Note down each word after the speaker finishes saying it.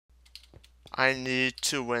I need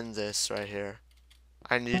to win this right here.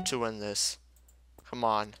 I need to win this. Come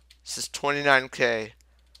on. This is 29k.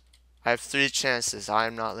 I have 3 chances. I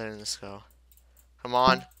am not letting this go. Come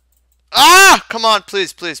on. Ah! Come on,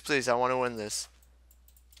 please, please, please. I want to win this.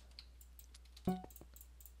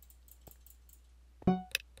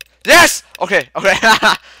 Yes! Okay, okay.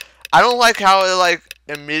 I don't like how it, like,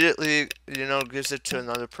 immediately, you know, gives it to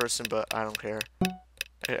another person, but I don't care.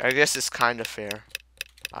 I guess it's kind of fair.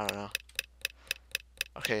 I don't know.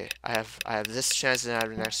 Okay, I have this chance and I have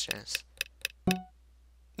the next chance.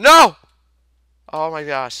 No! Oh my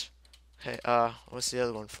gosh. Okay, what's the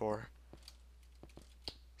other one for?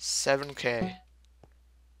 7k.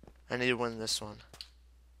 I need to win this one.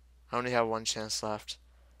 I only have 1 chance left.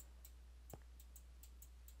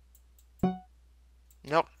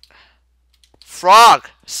 Nope. Frog!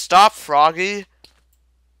 Stop, Froggy!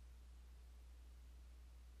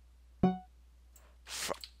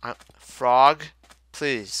 Frog,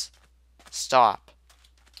 please. Stop.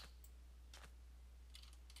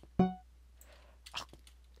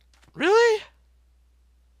 Really?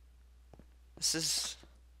 This is...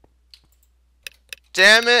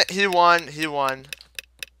 Damn it! He won. He won.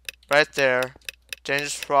 Right there.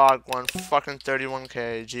 Dangerous Frog won fucking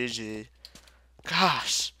 31k. GG.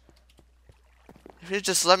 Gosh. If you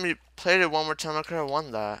just let me play it one more time, I could have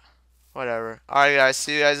won that. Whatever. Alright guys,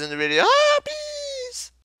 see you guys in the video. Ah,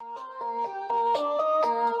 peace!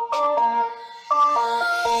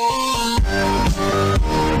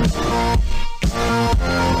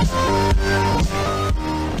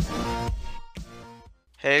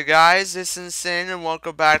 Hey guys, it's Insane and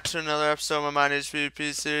welcome back to another episode of my Mineage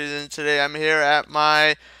PvP series, and today I'm here at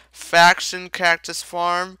my faction cactus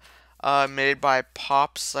farm made by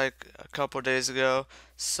Pops like a couple days ago.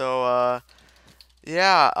 So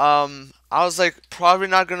yeah, I was like probably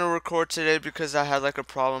not gonna record today because I had like a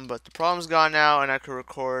problem, but the problem's gone now and I could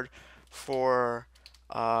record for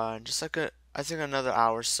just like I think another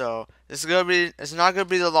hour. So it's not gonna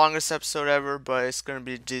be the longest episode ever, but it's gonna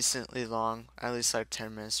be decently long, at least like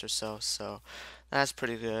 10 minutes or so. So that's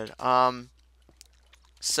pretty good.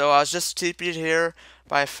 So I was just TP'd here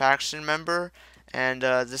by a faction member, and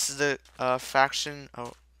this is the faction.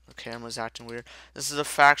 Oh, the camera's acting weird. This is the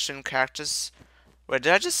faction cactus. Wait,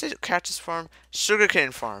 did I just say cactus farm?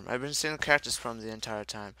 Sugarcane farm. I've been saying cactus farm the entire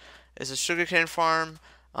time. It's a sugarcane farm.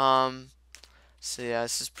 So yeah,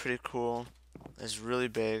 this is pretty cool. It's really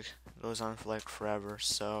big. It goes on for like forever.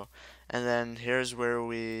 So, and then here's where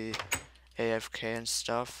we AFK and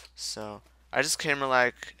stuff. So I just came here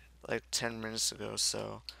like 10 minutes ago.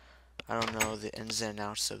 So I don't know the ins and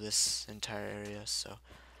outs of this entire area. So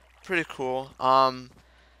pretty cool.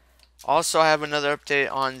 Also I have another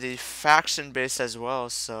update on the faction base as well.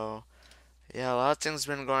 So yeah, a lot of things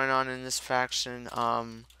been going on in this faction.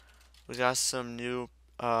 We got some new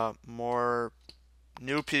more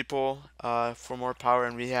new people for more power,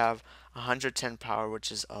 and we have 110 power,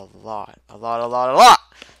 which is a lot, a lot, a lot, a lot.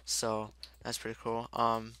 So that's pretty cool.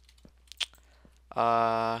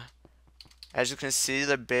 As you can see,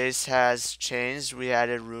 the base has changed. We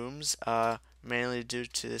added rooms, mainly due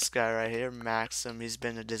to this guy right here, Maxim. He's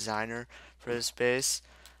been a designer for this base.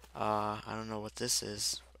 I don't know what this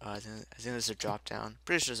is. I think it's a drop down.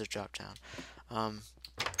 Pretty sure it's a drop down.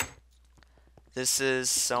 This is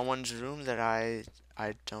someone's room that I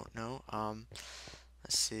don't know.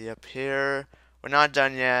 Let's see up here. We're not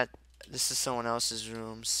done yet. This is someone else's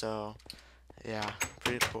room, so yeah,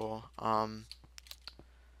 pretty cool. I'm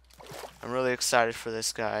really excited for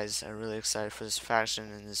this, guys. I'm really excited for this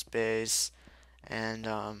faction and this base. And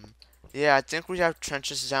yeah, I think we have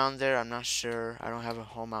trenches down there. I'm not sure. I don't have a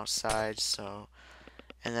home outside, so.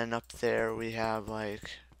 And then up there we have like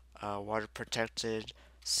water protected.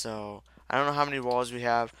 So I don't know how many walls we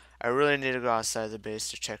have. I really need to go outside the base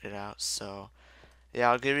to check it out. So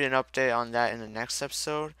yeah, I'll give you an update on that in the next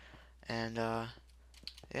episode. And yeah,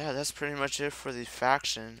 that's pretty much it for the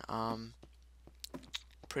faction.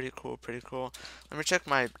 Pretty cool, pretty cool. Let me check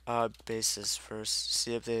my bases first,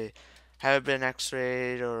 see if they have been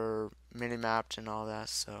x-rayed or mini-mapped and all that.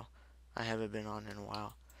 So I haven't been on in a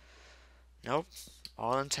while. Nope,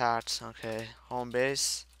 all intact. Okay, home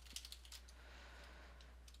base.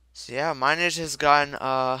 So yeah, Mineage has gotten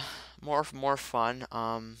more fun.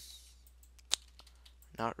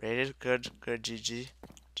 Not rated. Good GG.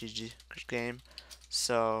 GG. Good game.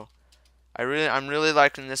 So I'm really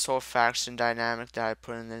liking this whole faction dynamic that I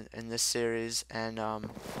put in this series. And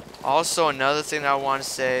also another thing I want to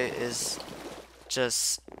say is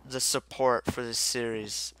just the support for this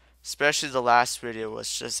series. Especially the last video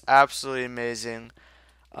was just absolutely amazing.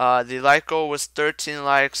 The like goal was 13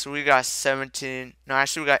 likes. We got 17. No,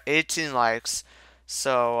 actually, we got 18 likes.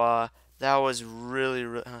 So that was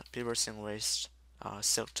really. People are saying waste.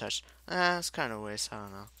 Silk touch. It's kind of waste. I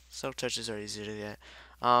don't know. Silk touches are easy to get.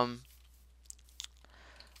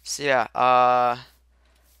 So yeah.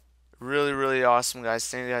 Really awesome, guys.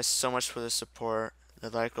 Thank you guys so much for the support. The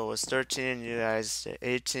like goal was 13. You guys did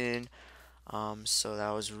 18. So that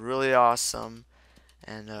was really awesome.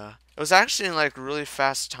 And it was actually in like really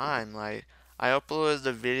fast time. Like I uploaded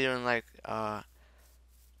the video in like I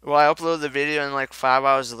uploaded the video and like 5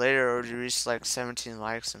 hours later it already reached like 17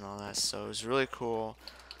 likes and all that. So it was really cool.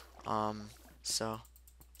 So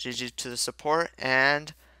GG to the support.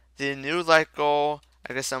 And the new like goal,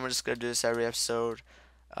 I guess I'm just gonna do this every episode,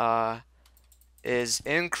 is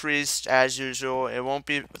increased as usual. It won't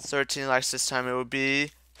be 13 likes this time, it will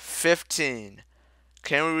be 15.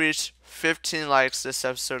 Can we reach 15 likes this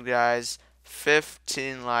episode, guys?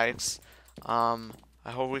 15 likes. I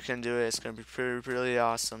hope we can do it. It's gonna be really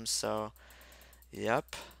awesome. So,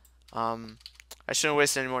 yep. I shouldn't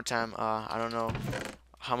waste any more time. I don't know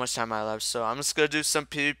how much time I left, so I'm just gonna do some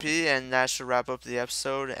PvP, and that should wrap up the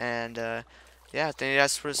episode. And yeah, thank you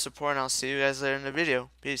guys for the support, and I'll see you guys later in the video.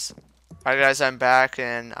 Peace. Alright, guys, I'm back,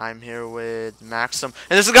 and I'm here with Maxim.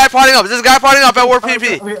 And there's a guy potting up. There's a guy potting up at War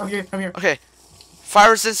PvP. I'm here. Okay.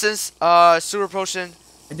 Fire resistance, super potion.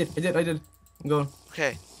 I did. I'm going.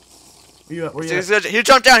 Okay. Where you at? He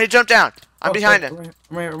jumped down. I'm behind him.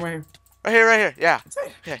 I'm right here. Right here. Yeah.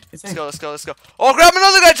 Okay. Let's go. Oh, grab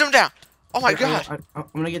another guy, jump down. Oh my god. I'm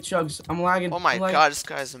gonna get chugs. I'm lagging. Oh my god, this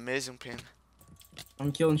guy's amazing ping.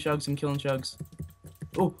 I'm killing chugs.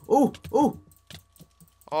 Oh.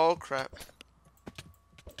 Oh crap.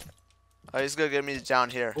 Oh, he's gonna get me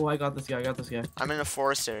down here. Oh, I got this guy. I'm in the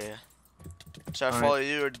forest area. Should I follow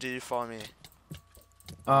you or do you follow me?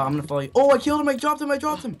 I'm gonna follow you. Oh, I killed him. I dropped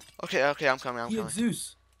him. Okay, I'm coming. He had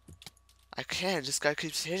Zeus. I can't. This guy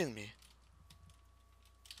keeps hitting me.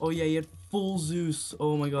 Oh yeah, he had full Zeus.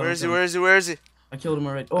 Oh my god. Where is he? I killed him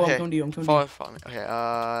already. Oh, okay. I'm coming to you. Follow me.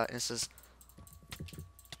 Okay, this is.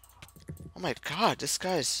 Oh my god, this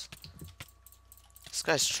guy's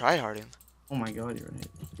tryharding. Oh my god, you're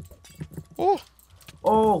right.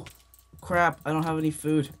 Oh, crap! I don't have any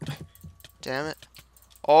food. Damn it!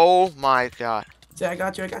 Oh my god. See, I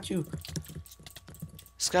got you.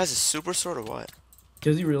 This guy's a super sword or what?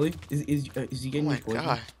 Does he really? Is he getting me poisoned? Oh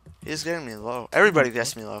my god, he's getting me low. Everybody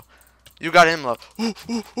gets me low. You got him low.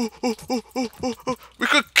 We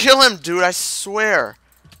could kill him, dude. I swear.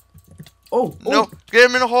 Oh no! Get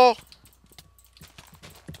him in a hole.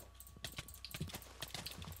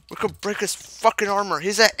 We could break his fucking armor.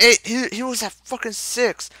 He's at 8. He was at fucking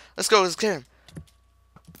 6. Let's go. Let's get him.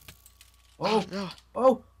 Oh no.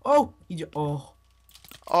 Oh.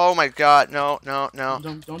 Oh my god. No.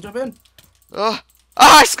 Don't jump in.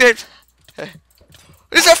 I escaped. Okay.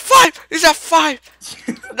 He's at 5.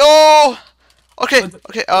 No. Okay.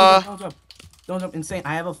 Don't jump. Insane.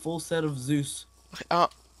 I have a full set of Zeus. Okay.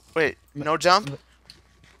 Wait. No jump.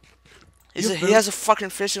 He has a fucking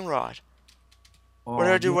fishing rod. Oh, What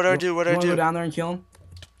do I do? You wanna go down there and kill him?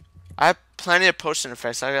 I have plenty of potion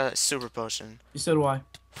effects. I got a super potion. So do I.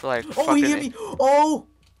 For like. Oh, he hit me. Oh.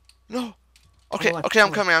 No. Okay.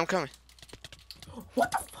 I'm coming.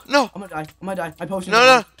 What the fuck? No. I'm gonna die. My potion.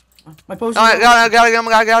 No. My potion. I got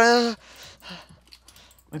it.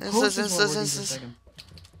 My potion.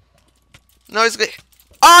 No, he's good.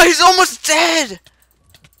 Oh, he's almost dead.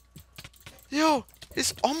 Yo.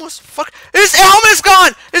 He's almost His helmet's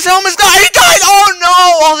gone! He died! Oh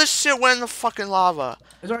no! All this shit went in the fucking lava.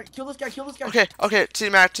 It's alright. Kill this guy. Okay.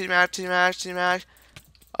 T-Mac.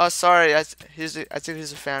 Oh, sorry. I think he's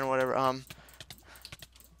a fan. Whatever.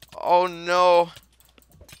 Oh no.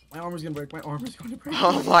 My armor's gonna break.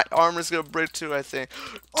 Oh, my armor's gonna break too, I think.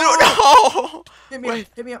 Dude, no! Hit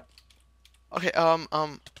me up. Okay.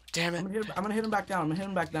 Damn it. I'm gonna hit him back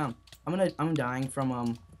down. I'm dying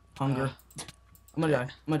from hunger. I'm gonna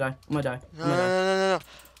die. No.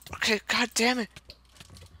 Okay, god damn it.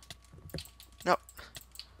 No.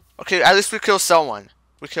 Okay, at least we kill someone.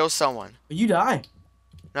 You die.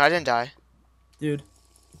 No, I didn't die. Dude.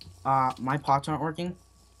 My pots aren't working.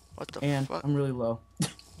 What the fuck? I'm really low.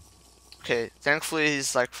 Okay, thankfully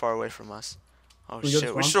he's like far away from us. Oh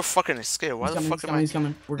shit, we should fucking escape. Why the fuck am I? He's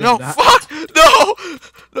coming. We're No, gonna fuck! No!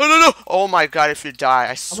 Oh my god, if you die,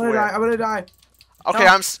 I swear. I'm gonna die. Okay,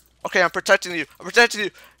 no. I'm protecting you.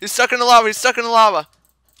 He's stuck in the lava.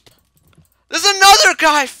 There's another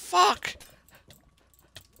guy! Fuck!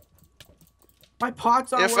 My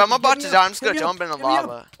pots aren't If working. I'm about to die, I'm just gonna jump in the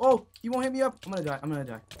lava. Oh, you won't hit me up? I'm gonna die.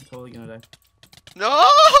 I'm totally gonna die. No!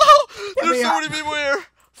 There's so many people here.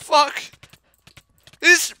 Fuck!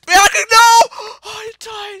 He's backing. No! Oh, I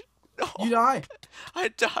died. No. You die. I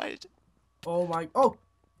died. Oh my. Oh.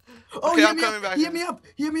 Oh, Okay, he hit I'm me up. coming back. He hit me up.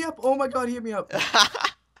 He hit me up. Oh my god, he hit me up.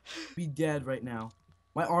 Be dead right now.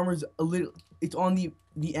 My armor's a little. It's on the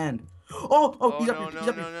end. Oh, Oh, he's up no, here. no, He's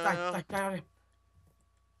up no, here. no, Die, no. die, die, die.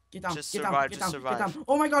 Get down. Just Get survive, down. Get just down. survive. Get down.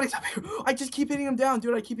 Oh my god, he's up here. I just keep hitting him down,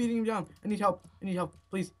 dude. I keep hitting him down. I need help. I need help.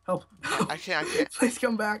 Please help. I can't. Please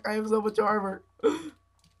come back. I have so much armor.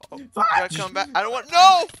 Oh, you gotta come back. I don't want.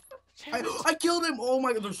 No! I killed him. Oh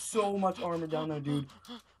my god, there's so much armor down there, dude.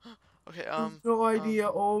 Okay, No idea.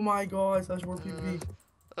 Oh my god, that's more PvP.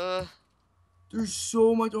 There's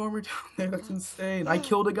so much armor down there. That's insane. I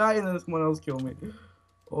killed a guy and then someone else killed me.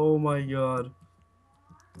 Oh my god.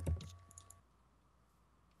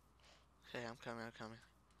 Okay, I'm coming.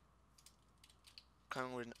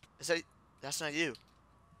 Coming with. Is that? That's not you.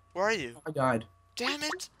 Where are you? I died. Damn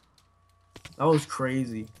it! That was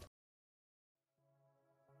crazy.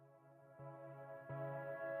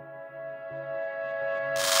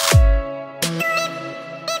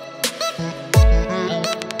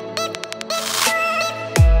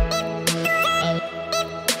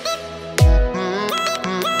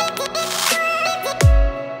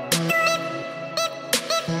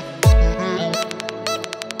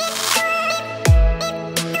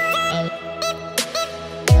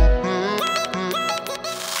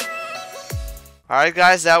 Alright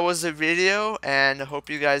guys, that was the video, and I hope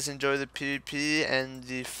you guys enjoy the PvP and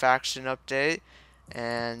the faction update,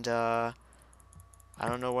 and I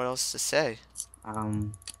don't know what else to say.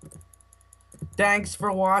 Thanks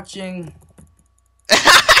for watching.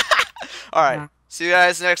 Alright, see you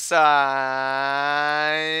guys next time.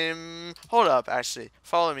 Hold up, actually.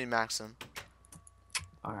 Follow me, Maxim.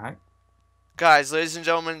 Alright. Guys, ladies and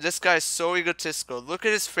gentlemen, this guy's so egotistical. Look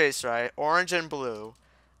at his face, right? Orange and blue.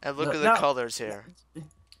 And look at the colors here.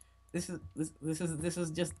 This is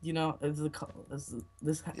just, you know, this is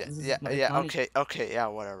okay, yeah,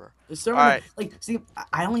 whatever. Alright. Like, see,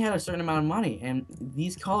 I only had a certain amount of money, and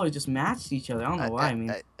these colors just matched each other. I don't know why. I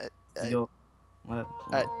mean,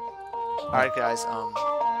 alright, guys.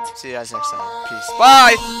 See you guys next time. Peace.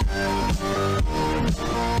 Bye.